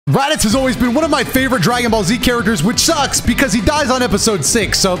Raditz has always been one of my favorite Dragon Ball Z characters, which sucks because he dies on episode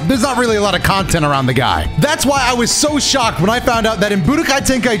 6, so there's not really a lot of content around the guy. That's why I was so shocked when I found out that in Budokai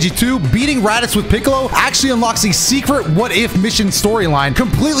Tenkaichi 2, beating Raditz with Piccolo actually unlocks a secret what-if mission storyline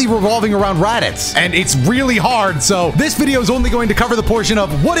completely revolving around Raditz. And it's really hard, so this video is only going to cover the portion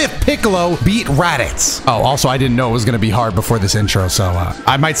of what if Piccolo beat Raditz. Oh, also, I didn't know it was going to be hard before this intro, so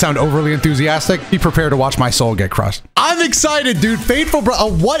I might sound overly enthusiastic. Be prepared to watch my soul get crushed. I'm excited, dude. Faithful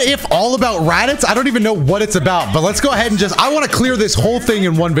bro. What if all about Raditz? I don't even know what it's about, but let's go ahead and I want to clear this whole thing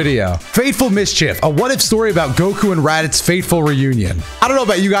in one video. Faithful Mischief, a what if story about Goku and Raditz's fateful reunion. I don't know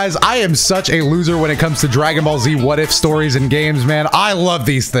about you guys. I am such a loser when it comes to Dragon Ball Z what if stories and games, man. I love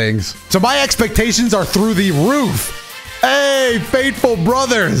these things. So my expectations are through the roof. Hey, faithful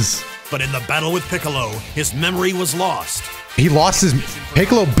brothers. But in the battle with Piccolo, his memory was lost. He lost his...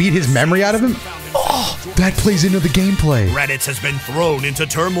 Piccolo beat his memory out of him? Oh, that plays into the gameplay. Raditz has been thrown into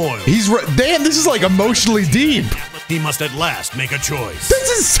turmoil. Damn, this is like emotionally deep. He must at last make a choice. This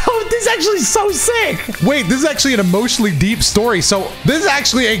is actually so sick. Wait, this is actually an emotionally deep story. So this is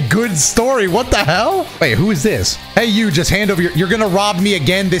actually a good story. What the hell? Wait, who is this? Hey, you, just hand over you're gonna rob me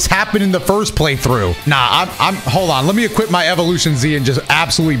again. This happened in the first playthrough. Nah, hold on. Let me equip my Evolution Z and just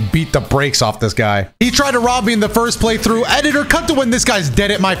absolutely beat the brakes off this guy. He tried to rob me in the first playthrough. Editor, cut to when this guy's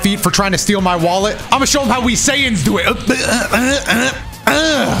dead at my feet for trying to steal my wallet. I'm gonna show him how we Saiyans do it. All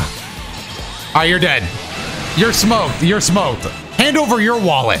right, you're dead. You're smoked. You're smoked. Hand over your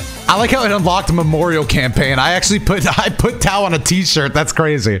wallet. I like how it unlocked a memorial campaign. I put Tao on a t-shirt. That's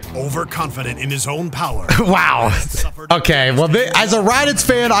crazy. Overconfident in his own power. Wow. Okay, well, as a Raditz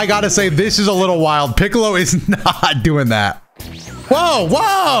fan, I gotta say this is a little wild. Piccolo is not doing that. Whoa,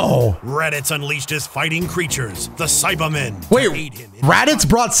 whoa! Raditz unleashed his fighting creatures, the Cybermen. Wait, Raditz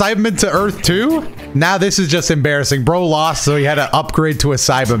brought Cybermen to Earth too? Now this is just embarrassing. Bro lost, so he had to upgrade to a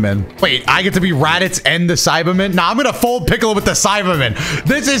Cyberman. Wait, I get to be Raditz and the Cyberman? Nah, I'm gonna fold Piccolo with the Cyberman.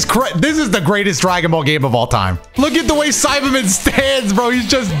 This is the greatest Dragon Ball game of all time. Look at the way Cyberman stands, bro. He's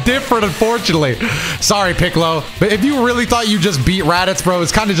just different, unfortunately. Sorry, Piccolo. But if you really thought you just beat Raditz, bro,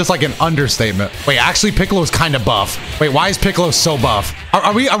 it's kind of just like an understatement. Wait, actually, Piccolo's kind of buff. Wait, why is Piccolo so buff?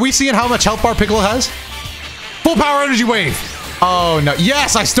 Are we seeing how much health bar Piccolo has? Full power energy wave. Oh no.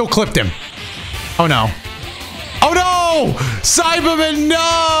 Yes, I still clipped him. Oh no. Oh no! Cyberman,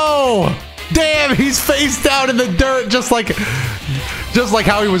 no! Damn, he's face down in the dirt just like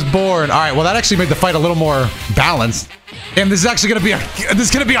how he was born. All right, well that actually made the fight a little more balanced. Damn, this is actually gonna be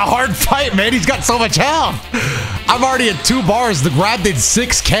a hard fight, man. He's got so much health. I'm already at 2 bars. The grab did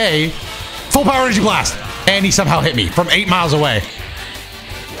 6K. Full power energy blast. And he somehow hit me from 8 miles away.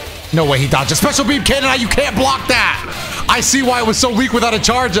 No way he dodged a special beam cannon. You can't block that. I see why it was so weak without a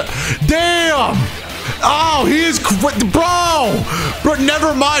charge. Damn. Oh, he is, bro,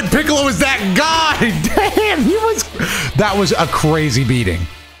 never mind. Piccolo is that guy. Damn, that was a crazy beating.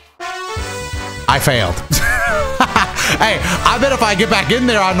 I failed. Hey, I bet if I get back in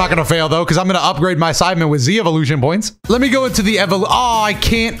there, I'm not gonna fail though, because I'm gonna upgrade my Cyberman with Z evolution points. Let me go into the Oh, I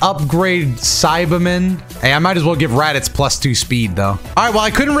can't upgrade Cyberman. Hey, I might as well give Raditz +2 speed though. All right, well,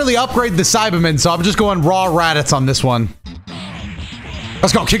 I couldn't really upgrade the Cyberman, so I'm just going raw Raditz on this one.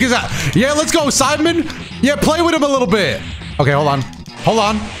 Let's go, kick his ass. Yeah, let's go, Cyberman. Yeah, play with him a little bit. Okay, hold on. Hold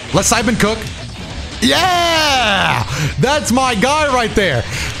on. Let Cyberman cook. Yeah! That's my guy right there.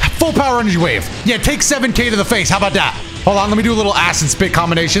 Full power energy wave. Yeah, take 7K to the face. How about that? Hold on, let me do a little acid spit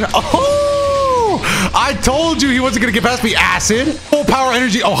combination. Oh! I told you he wasn't gonna get past me. Acid. Full power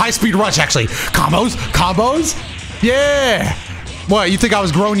energy. Oh, high speed rush, actually. Combos. Combos. Yeah. What, you think I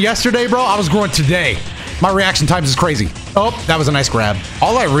was growing yesterday, bro? I was growing today. My reaction times is crazy. Oh, that was a nice grab.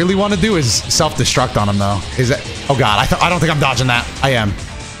 All I really want to do is self-destruct on him, though. Is that... Oh, God. I don't think I'm dodging that. I am.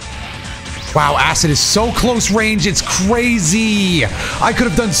 Wow, acid is so close range. It's crazy. I could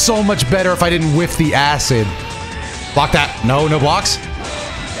have done so much better if I didn't whiff the acid. Block that. No, no blocks.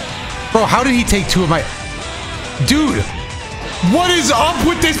 Bro, how did he take 2 of my... Dude, what is up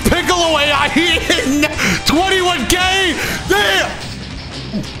with this Piccolo AI? 21K? Damn!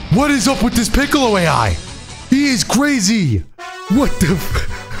 What is up with this Piccolo AI? He is crazy. What the...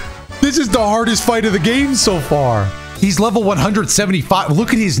 This is the hardest fight of the game so far. He's level 175.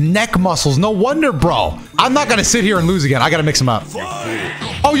 Look at his neck muscles. No wonder, bro. I'm not gonna sit here and lose again. I gotta mix him up.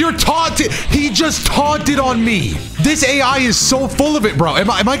 Oh, you're taunted. He just taunted on me. This AI is so full of it, bro. Am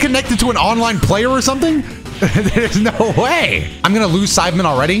I connected to an online player or something? There's no way. I'm gonna lose Cyberman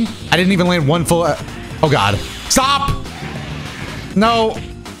already. I didn't even land 1 full... Oh, God. Stop. No.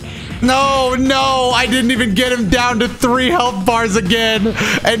 No, no, I didn't even get him down to 3 health bars again.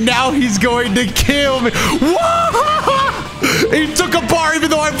 And now he's going to kill me. Whoa! He took a bar even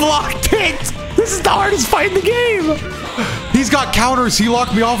though I blocked it. This is the hardest fight in the game. He's got counters. He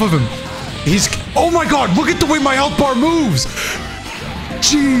locked me off of him. Oh my God, look at the way my health bar moves.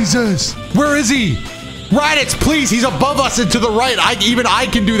 Jesus. Where is he? Raditz, please. He's above us and to the right. Even I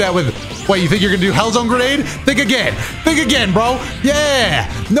can do that with... Wait, you think you're going to do Hellzone Grenade? Think again. Think again, bro. Yeah.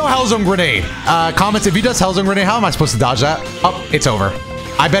 No Hellzone Grenade. Comments, if he does Hellzone Grenade, how am I supposed to dodge that? Oh, it's over.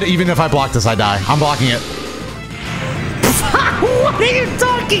 I bet even if I block this, I die. I'm blocking it. What are you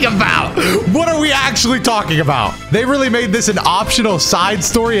talking about? What are we actually talking about? They really made this an optional side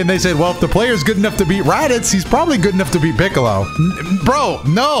story, and they said, well, if the player's good enough to beat Raditz, he's probably good enough to beat Piccolo. Bro,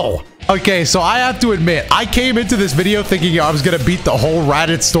 no. Okay, so I have to admit, I came into this video thinking I was going to beat the whole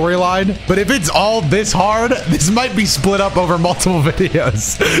Raditz storyline, but if it's all this hard, this might be split up over multiple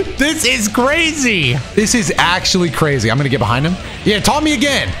videos. This is crazy. This is actually crazy. I'm going to get behind him. Yeah, taunt me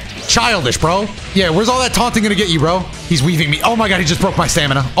again. Childish, bro. Yeah, where's all that taunting gonna get you, bro? He's weaving me. Oh my God, he just broke my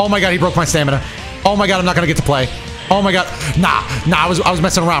stamina. Oh my God, he broke my stamina. Oh my God, I'm not gonna get to play. Oh my God. Nah, I was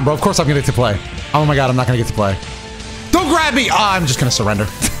messing around, bro. Of course I'm gonna get to play. Oh my God, I'm not gonna get to play. Don't grab me. Oh, I'm just gonna surrender.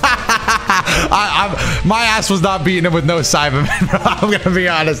 My ass was not beating him with no Cyberman. I'm gonna be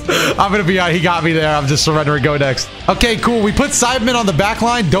honest. He got me there. I'm just surrendering. Go next. Okay, cool. We put Cyberman on the back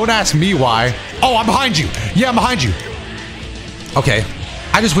line. Don't ask me why. Oh, I'm behind you. Yeah, I'm behind you. Okay.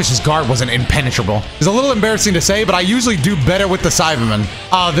 I just wish his guard wasn't impenetrable. It's a little embarrassing to say, but I usually do better with the Cyberman.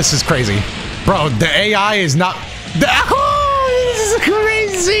 Oh, this is crazy. Bro, the AI is not... Oh, this is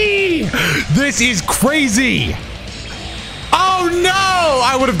crazy! This is crazy! Oh no!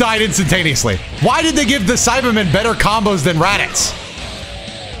 I would have died instantaneously. Why did they give the Cyberman better combos than Raditz?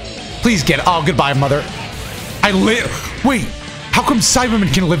 Please get it. Oh, goodbye, mother. Wait. How come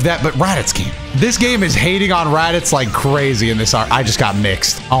Cyberman can live that, but Raditz can't? This game is hating on Raditz like crazy in this art. I just got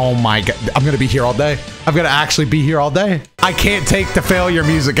mixed. Oh my God. I'm going to be here all day. I'm going to actually be here all day. I can't take the failure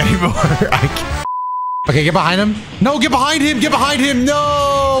music anymore. Okay, get behind him. No, get behind him. Get behind him.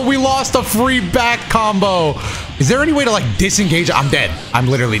 No, we lost a free back combo. Is there any way to like disengage? I'm dead. I'm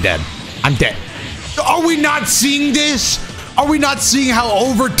literally dead. I'm dead. Are we not seeing this? Are we not seeing how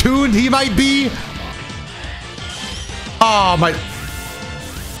overtuned he might be? Oh my,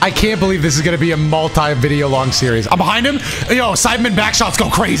 I can't believe this is going to be a multi-video long series. I'm behind him. Yo, Cyberman backshots go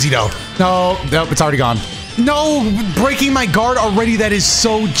crazy though. No, it's already gone. No, breaking my guard already. That is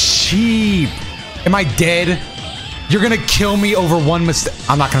so cheap. Am I dead? You're going to kill me over one mistake.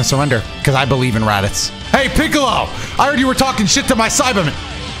 I'm not going to surrender because I believe in Raditz. Hey, Piccolo, I heard you were talking shit to my Cyberman.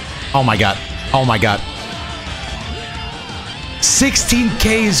 Oh my God. Oh my God.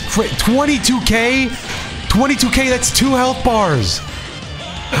 16K is crazy. 22K? 22K, that's 2 health bars.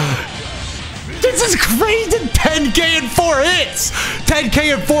 This is crazy. 10K and 4 hits.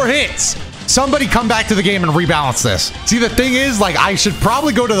 10K and 4 hits. Somebody come back to the game and rebalance this. See, the thing is, like, I should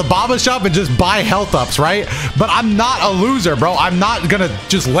probably go to the Baba shop and just buy health ups, right? But I'm not a loser, bro. I'm not gonna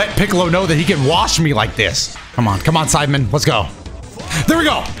just let Piccolo know that he can wash me like this. Come on, Cyberman. Let's go. There we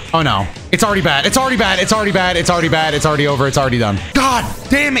go. Oh no, it's already bad. It's already bad. It's already bad. It's already bad. It's already over. It's already done. God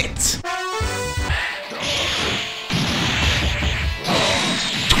damn it.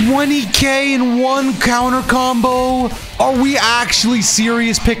 20K in one counter combo? Are we actually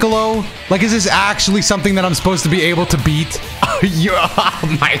serious, Piccolo? Like, is this actually something that I'm supposed to be able to beat?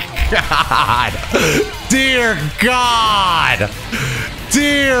 Oh my God. Dear God.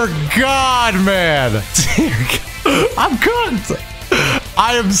 Dear God, man. Dear God. I'm cooked.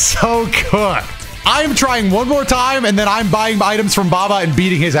 I am so cooked. I am trying one more time, and then I'm buying items from Baba and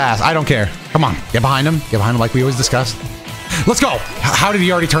beating his ass. I don't care. Come on. Get behind him. Get behind him like we always discussed. Let's go. How did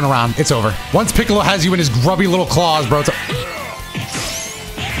he already turn around? It's over. Once Piccolo has you in his grubby little claws, bro.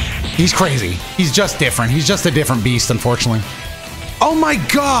 He's crazy. He's just different. He's just a different beast, unfortunately. Oh my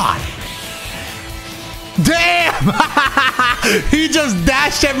God. Damn. He just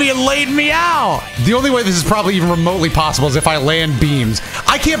dashed at me and laid me out. The only way this is probably even remotely possible is if I land beams.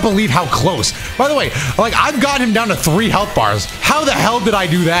 I can't believe how close. By the way, like, I've gotten him down to 3 health bars. How the hell did I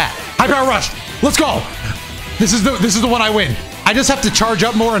do that? High power rush. Let's go. This is the one I win. I just have to charge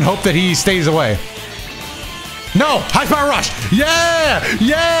up more and hope that he stays away. No, high power rush. Yeah,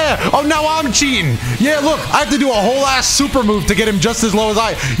 yeah. Oh, now I'm cheating. Yeah, look, I have to do a whole ass super move to get him just as low as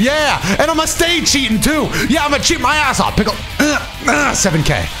I. Yeah, and I'm gonna stay cheating too. Yeah, I'm gonna cheat my ass off. Pickle.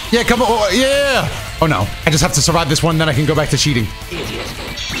 7K. Yeah, come on. Oh, yeah. Oh no, I just have to survive this one, then I can go back to cheating.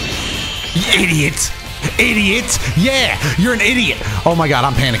 Idiot. Idiot. Yeah, you're an idiot. Oh my God,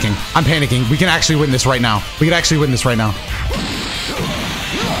 I'm panicking. I'm panicking. We can actually win this right now. We can actually win this right now.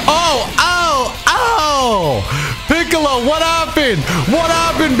 Oh, oh, oh. Piccolo, what happened? What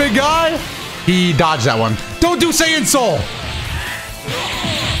happened, big guy? He dodged that one. Don't do Saiyan Soul.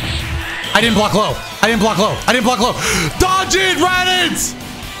 I didn't block low. I didn't block low. I didn't block low. Dodge it, Raditz!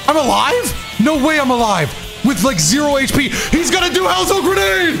 I'm alive? No way I'm alive. With like 0 HP. He's gonna do Hellzone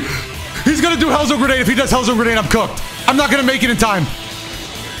Grenade! He's gonna do Hellzone Grenade. If he does Hellzone Grenade, I'm cooked. I'm not gonna make it in time.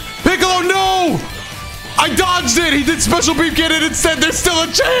 Piccolo, no! I dodged it. He did special beam cannon instead. There's still a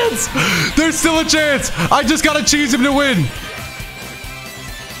chance. There's still a chance. I just gotta cheese him to win.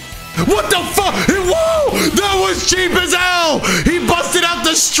 What the fuck? Whoa! That was cheap as hell! He busted out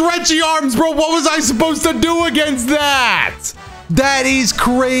the stretchy arms, bro. What was I supposed to do against that? That is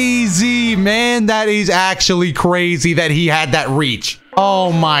crazy, man. That is actually crazy that he had that reach.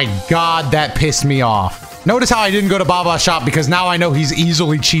 Oh my god, that pissed me off. Notice how I didn't go to Baba's shop because now I know he's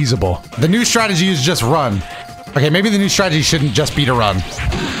easily cheesable. The new strategy is just run. Okay, maybe the new strategy shouldn't just be to run.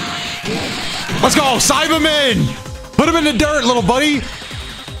 Let's go, Cyberman! Put him in the dirt, little buddy.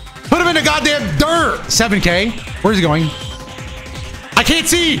 Put him in the goddamn dirt. 7K. Where's he going? I can't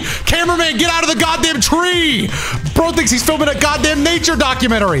see. Cameraman, get out of the goddamn tree. Bro thinks he's filming a goddamn nature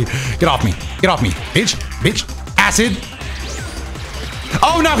documentary. Get off me. Get off me. Bitch. Bitch. Acid.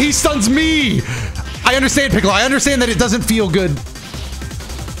 Oh, now he stuns me. I understand, Piccolo. I understand that it doesn't feel good.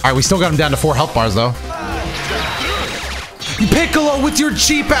 All right, we still got him down to 4 health bars, though. Piccolo with your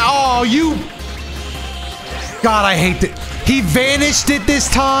cheap... Oh, you... God, I hate that. He vanished it this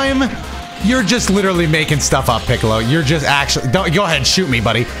time. You're just literally making stuff up, Piccolo. You're just actually... Don't, go ahead, shoot me,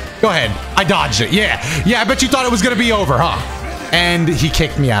 buddy. Go ahead. I dodged it. Yeah. Yeah, I bet you thought it was going to be over, huh? And he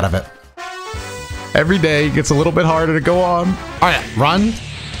kicked me out of it. Every day gets a little bit harder to go on. All right, run.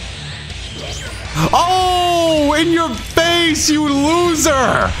 Oh, in your face, you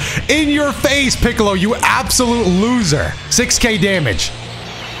loser. In your face, Piccolo, you absolute loser. 6K damage.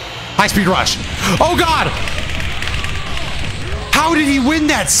 High speed rush. Oh, God. How did he win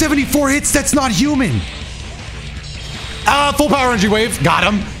that? 74 hits? That's not human. Full power energy wave. Got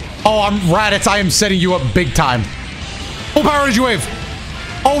him. Oh, I'm Raditz. I am setting you up big time. Full power energy wave.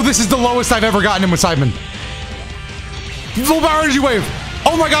 Oh, this is the lowest I've ever gotten him with Sideman. Full power energy wave.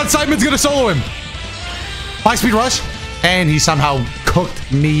 Oh my God, Sideman's gonna solo him. High speed rush. And he somehow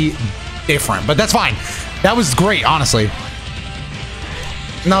cooked me different, but that's fine. That was great, honestly.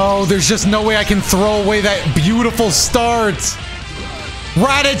 No, there's just no way I can throw away that beautiful start.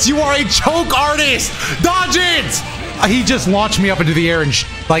 Raditz, you are a choke artist. Dodge it. He just launched me up into the air and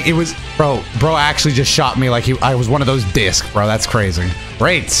like it was, bro actually just shot me like I was one of those discs, bro. That's crazy.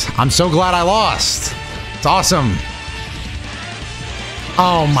 Great. I'm so glad I lost. It's awesome.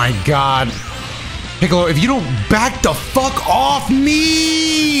 Oh my God. Piccolo, if you don't back the fuck off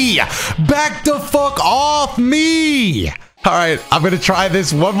me, back the fuck off me. All right, I'm gonna try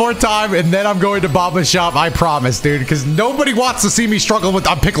this one more time and then I'm going to Baba's shop, I promise, dude, because nobody wants to see me struggle with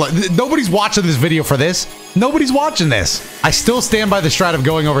Piccolo. Nobody's watching this video for this. Nobody's watching this. I still stand by the strat of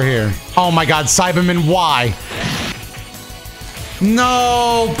going over here. Oh my God, Cyberman, why?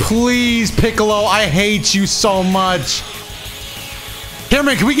 No, please, Piccolo, I hate you so much.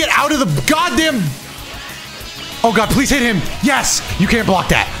 Cameraman, can we get out of the goddamn... Oh God, please hit him. Yes, you can't block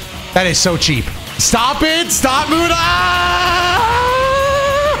that. That is so cheap. Stop it! Stop moving! Ah!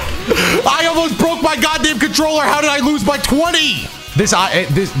 I almost broke my goddamn controller. How did I lose by 20? This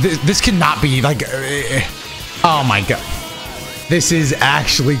cannot be like. Oh my God! This is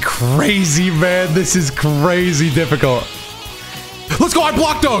actually crazy, man. This is crazy difficult. Let's go! I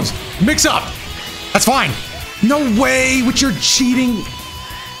blocked those. Mix up. That's fine. No way with your cheating.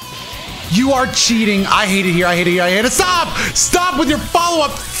 You are cheating. I hate it here. I hate it here. I hate it. Stop! Stop with your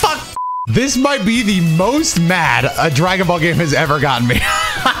follow-up. Fuck. This might be the most mad a Dragon Ball game has ever gotten me.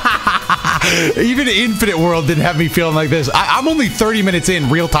 Even Infinite World didn't have me feeling like this. I'm only 30 minutes in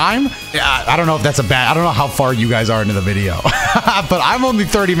real time. I don't know if that's a bad... I don't know how far you guys are into the video. But I'm only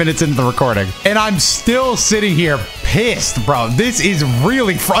 30 minutes into the recording. And I'm still sitting here pissed, bro. This is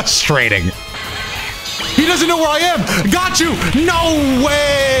really frustrating. He doesn't know where I am. Got you. No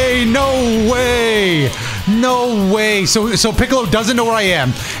way. No way. No way. So Piccolo doesn't know where I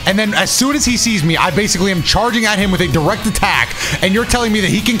am. And then as soon as he sees me, I basically am charging at him with a direct attack. And you're telling me that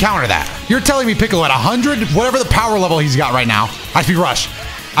he can counter that. You're telling me Piccolo at 100, whatever the power level he's got right now. High speed rush.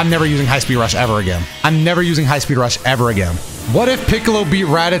 I'm never using high speed rush ever again. I'm never using high speed rush ever again. What if Piccolo beat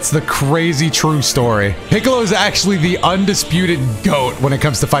Raditz? The crazy true story. Piccolo is actually the undisputed GOAT when it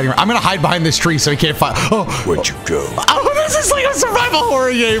comes to fighting. I'm gonna hide behind this tree so he can't fight. Oh, where'd you go? Oh, this is like a survival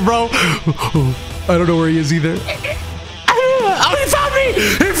horror game, bro. I don't know where he is either. Oh, he found me!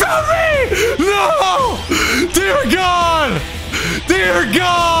 He found me! No! Dear God! Dear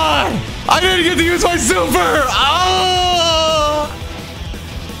God! I didn't get to use my super! Oh!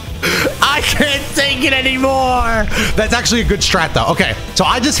 I can't take it anymore. That's actually a good strat, though. Okay, so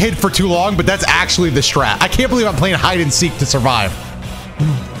I just hid for too long, but that's actually the strat. I can't believe I'm playing hide and seek to survive.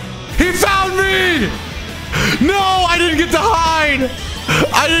 He found me! No, I didn't get to hide.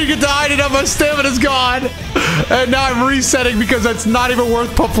 I didn't get to hide, and now my stamina's gone. And now I'm resetting because that's not even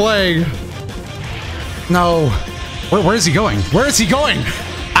worth playing. No. Where is he going? Where is he going?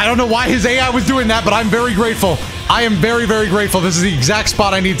 I don't know why his AI was doing that, but I'm very grateful. I am very, very grateful. This is the exact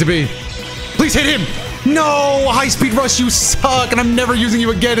spot I need to be. Please hit him. No, high speed rush, you suck, and I'm never using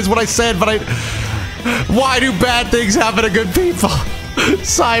you again is what I said, but why do bad things happen to good people?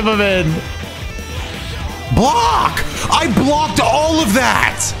 Cyberman. Block! I blocked all of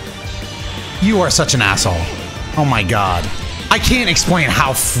that! You are such an asshole. Oh my god. I can't explain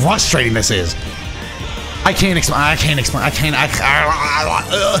how frustrating this is. I'm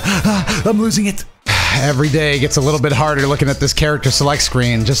losing it. Every day gets a little bit harder looking at this character select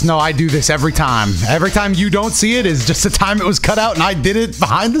screen. Just know I do this every time. Every time you don't see it is just the time it was cut out and I did it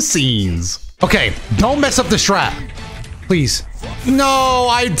behind the scenes. Okay, don't mess up the strat. Please. No,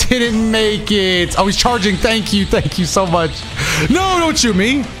 I didn't make it. Oh, he's charging. Thank you so much. No, don't shoot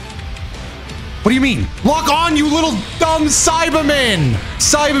me. What do you mean? Lock on, you little dumb Cyberman.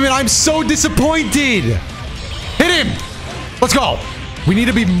 Cyberman, I'm so disappointed. Hit him. Let's go. We need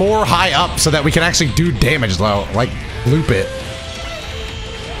to be more high up so that we can actually do damage, though. Like, loop it.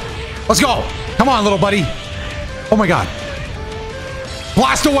 Let's go. Come on, little buddy. Oh, my God.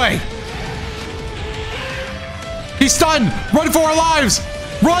 Blast away. He's stunned. Run for our lives.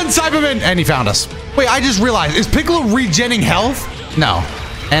 Run, Cyberman. And he found us. Wait, I just realized. Is Piccolo regenning health? No.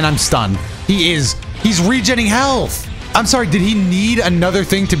 And I'm stunned. He's regenning health. I'm sorry, did he need another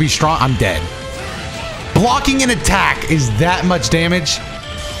thing to be strong? I'm dead. Blocking an attack is that much damage.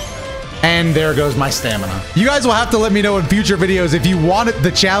 And there goes my stamina. You guys will have to let me know in future videos if you want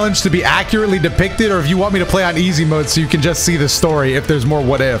the challenge to be accurately depicted or if you want me to play on easy mode so you can just see the story if there's more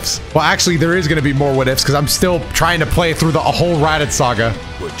what ifs. Well, actually, there is going to be more what ifs because I'm still trying to play through the whole Raditz saga.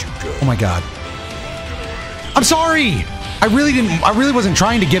 Where'd you go? Oh my god. I'm sorry. I really wasn't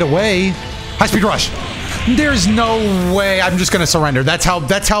trying to get away. High speed rush. There's no way. I'm just gonna surrender. That's how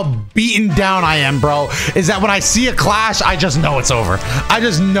beaten down I am, bro. Is that when I see a clash, I just know it's over. I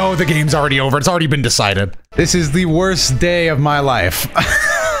just know the game's already over. It's already been decided. This is the worst day of my life.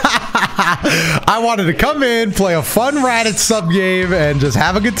 I wanted to come in, play a fun Raditz sub game, and just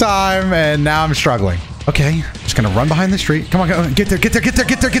have a good time, and now I'm struggling. Okay, just gonna run behind this tree. Come on, get there.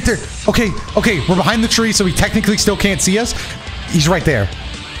 Okay, we're behind the tree, so he technically still can't see us. He's right there.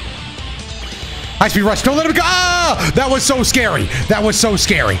 High speed rush. Don't let him go. Ah! That was so scary. That was so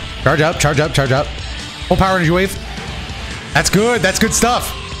scary. Charge up. Full power energy wave. That's good. That's good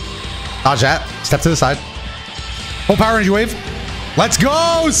stuff. Dodge that. Step to the side. Full power energy wave. Let's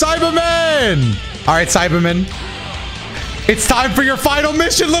go, Cyberman. All right, Cyberman. It's time for your final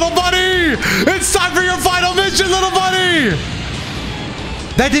mission, little buddy. It's time for your final mission, little buddy.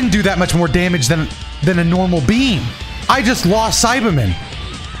 That didn't do that much more damage than a normal beam. I just lost Cyberman.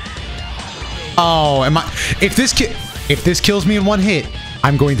 Oh, if this kills me in one hit,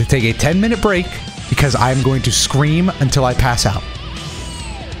 I'm going to take a 10-minute break because I'm going to scream until I pass out.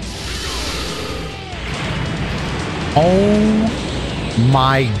 Oh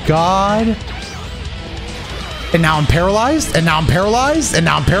my god. And now I'm paralyzed, and now I'm paralyzed, and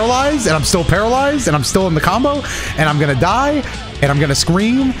now I'm paralyzed, and I'm still paralyzed, and I'm still in the combo, and I'm gonna die, and I'm gonna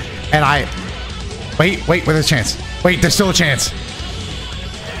scream, and wait, there's a chance. Wait, there's still a chance.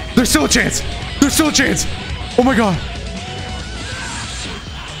 There's still a chance. There's still a chance. Oh my god.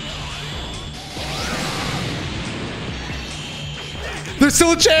 There's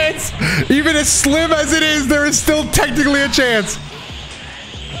still a chance. Even as slim as it is, there is still technically a chance.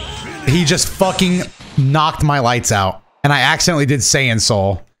 He just fucking knocked my lights out. And I accidentally did Saiyan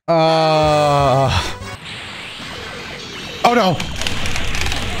Soul. Oh no.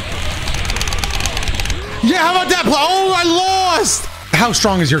 Yeah, how about that? Oh, I lost. How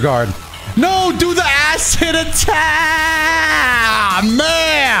strong is your guard? No, do the acid attack!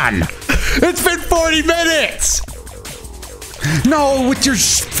 Man! It's been 40 minutes! No, with your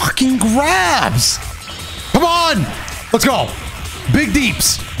fucking grabs! Come on! Let's go! Big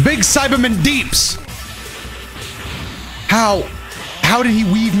deeps! Big Cyberman deeps! How did he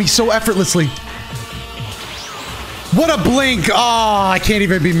weave me so effortlessly? What a blink! Oh, I can't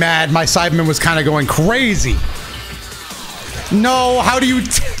even be mad. My Cyberman was kind of going crazy. No, how do you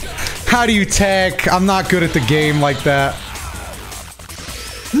tech? I'm not good at the game like that.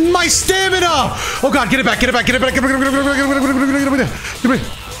 My stamina! Oh god, get it back.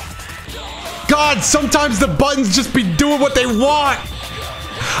 God, sometimes the buttons just be doing what they want.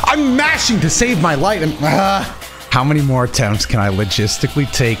 I'm mashing to save my life. How many more attempts can I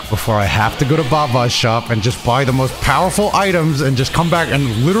logistically take before I have to go to Baba's shop and just buy the most powerful items and just come back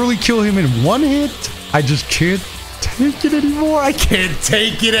and literally kill him in one hit? I just can't take it anymore. I can't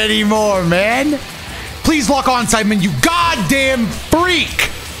take it anymore, man. Please lock on, Sideman, you goddamn freak.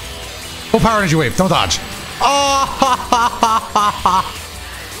 Full power energy wave. Don't dodge.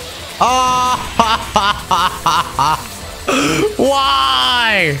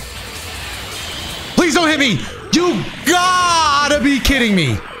 Why? Please don't hit me. You gotta be kidding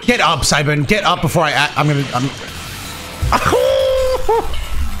me. Get up, Simon. Get up before I'm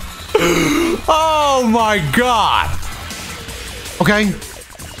oh my god. Okay.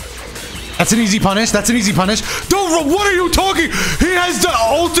 That's an easy punish. That's an easy punish. Don't. What are you talking? He has the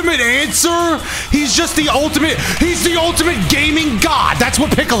ultimate answer. He's just the ultimate. He's the ultimate gaming god. That's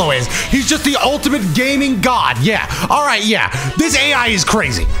what Piccolo is. He's just the ultimate gaming god. Yeah. All right. Yeah. This AI is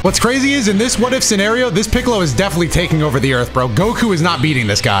crazy. What's crazy is in this what if scenario, this Piccolo is definitely taking over the Earth, bro. Goku is not beating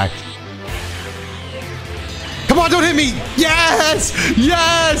this guy. Come on, don't hit me. Yes.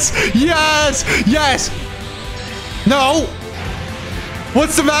 Yes. Yes. Yes. No.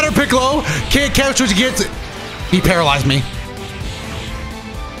 What's the matter, Piccolo? Can't catch what you get. He paralyzed me.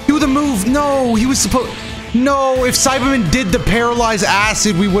 Do the move. No, he was supposed. No, if Cyberman did the paralyzed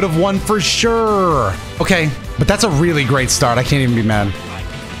acid, we would have won for sure. Okay, but that's a really great start. I can't even be mad.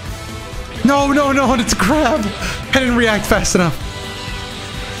 No, no, no, it's a crab. I didn't react fast enough.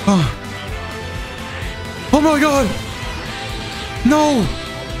 Oh, oh my god. No.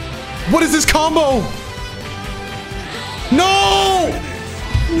 What is this combo? No.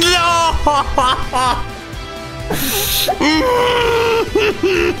 No!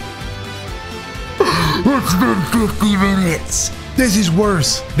 It's been 50 minutes. This is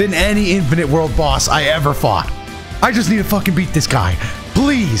worse than any Infinite World boss I ever fought. I just need to fucking beat this guy.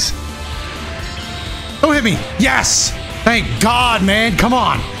 Please. Don't hit me. Yes. Thank God, man. Come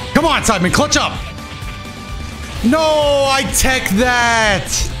on. Come on, Simon. Clutch up. No, I tech that.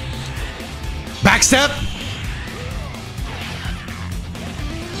 Backstep.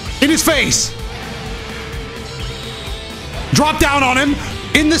 In his face. Drop down on him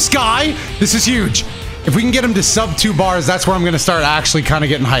in the sky. This is huge. If we can get him to sub 2 bars, that's where I'm going to start actually kind of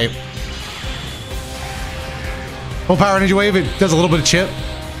getting hype. Full power energy wave. It does a little bit of chip.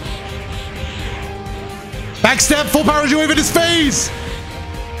 Backstep. Full power energy wave in his face.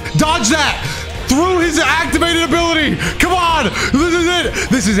 Dodge that. Through his activated ability. Come on. This is it.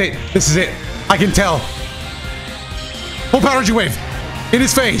 This is it. This is it. I can tell. Full power energy wave. In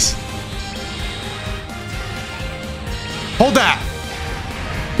his face. Hold that.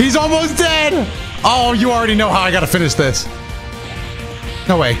 He's almost dead. Oh, you already know how I gotta finish this.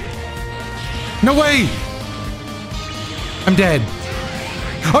 No way. No way. I'm dead.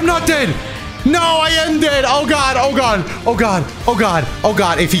 I'm not dead. No, I am dead. Oh god. Oh god. Oh god. Oh god. Oh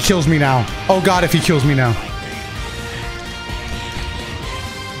god. If he kills me now. Oh god, if he kills me now.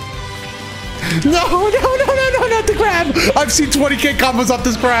 No, no, no, no, no, not the crab. I've seen 20k combos off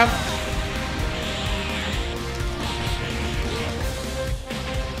this crab.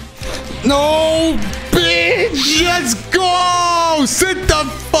 No, bitch. Let's go. Sit the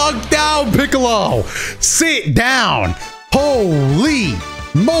fuck down, Piccolo. Sit down. Holy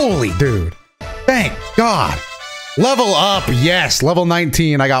moly, dude. Thank God. Level up. Yes, level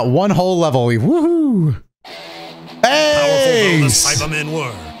 19. I got one whole level. Woohoo. Hey. Powerful though the Cybermen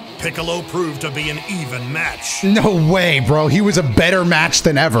were, Piccolo proved to be an even match. No way, bro. He was a better match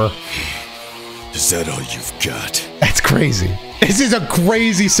than ever. Is that all you've got? That's crazy. This is a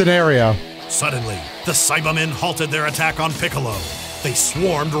crazy scenario. Suddenly, the Cybermen halted their attack on Piccolo. They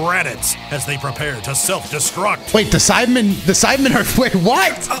swarmed raditz as they prepared to self-destruct. Wait, the Cybermen are... Wait,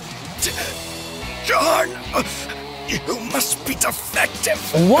 what? John, you must be defective.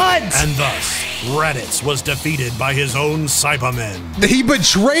 What? And thus, raditz was defeated by his own Cybermen. He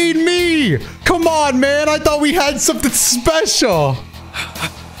betrayed me. Come on, man. I thought we had something special.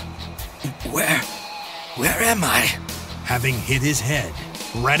 Where am I? Having hit his head,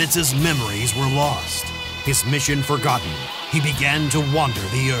 Raditz's memories were lost. His mission forgotten, he began to wander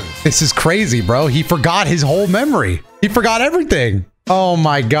the earth. This is crazy, bro. He forgot his whole memory. He forgot everything. Oh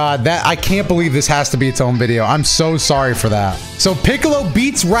my god, I can't believe this has to be its own video. I'm so sorry for that. So Piccolo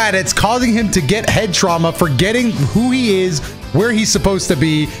beats Raditz, causing him to get head trauma, forgetting who he is, where he's supposed to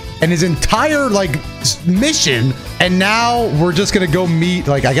be, and his entire, like, mission. And now we're just gonna go meet,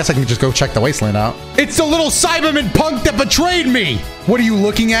 like, I guess I can just go check the wasteland out. It's the little Cyberman punk that betrayed me. What are you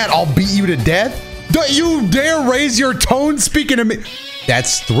looking at? I'll beat you to death? Don't you dare raise your tone speaking to me.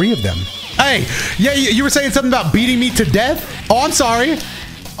 That's 3 of them. Hey, yeah, you were saying something about beating me to death? Oh, I'm sorry.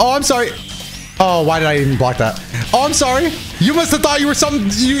 Oh, I'm sorry. Oh, why did I even block that? Oh, I'm sorry. You must have thought you were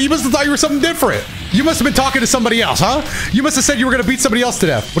something. You must have thought you were something different. You must have been talking to somebody else, huh? You must have said you were gonna beat somebody else to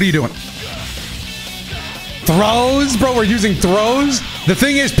death. What are you doing? Throws, bro. We're using throws. The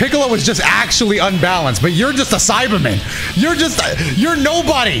thing is, Piccolo was just actually unbalanced, but you're just a Cyberman. You're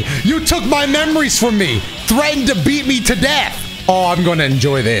nobody. You took my memories from me. Threatened to beat me to death. Oh, I'm gonna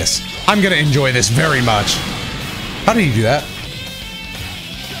enjoy this. I'm gonna enjoy this very much. How did he do that?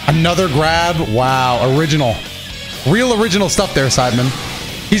 Another grab. Wow, original. Real original stuff there, Cyberman.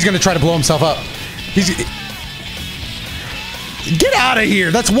 He's gonna try to blow himself up. Get out of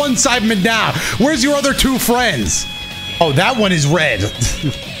here. That's one Cyberman down. Where's your other two friends? Oh, that one is red.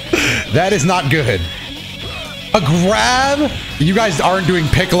 That is not good. A grab? You guys aren't doing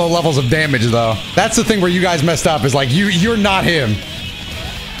Piccolo levels of damage, though. That's the thing where you guys messed up, is like, you're not him.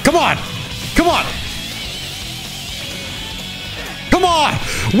 Come on. Come on. Come on.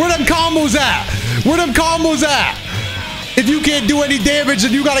 Where them combos at? Where them combos at? If you can't do any damage,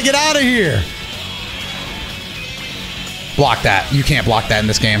 then you gotta get out of here. Block that. You can't block that in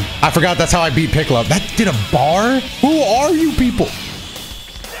this game. I forgot that's how I beat Piccolo. That did a bar? Who are you people?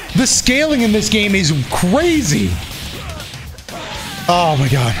 The scaling in this game is crazy. Oh my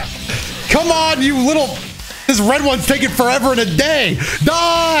god. Come on, you little... This red one's taking forever and a day.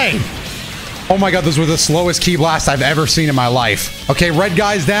 Die! Oh my god, those were the slowest ki blasts I've ever seen in my life. Okay, red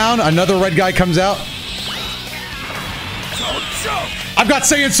guy's down. Another red guy comes out. I've got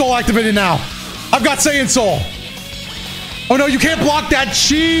Saiyan Soul activated now. I've got Saiyan Soul. Oh no, you can't block that.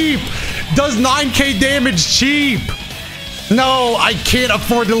 Cheap. Does 9k damage cheap. No, I can't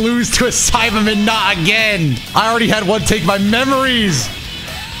afford to lose to a Cyberman. Not again. I already had one take my memories.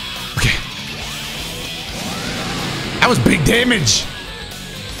 Okay. That was big damage.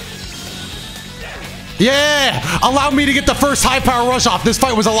 Yeah, allow me to get the first high power rush off. This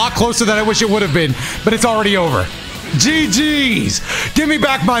fight was a lot closer than I wish it would have been, but it's already over. GG's. Give me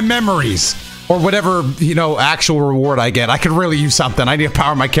back my memories. Or whatever, you know, actual reward I get. I could really use something. I need to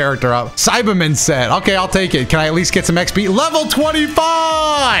power my character up. Cyberman set. Okay, I'll take it. Can I at least get some XP? Level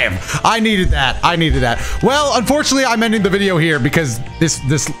 25! I needed that. I needed that. Well, unfortunately, I'm ending the video here because this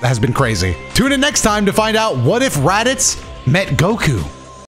has been crazy. Tune in next time to find out what if Raditz met Goku.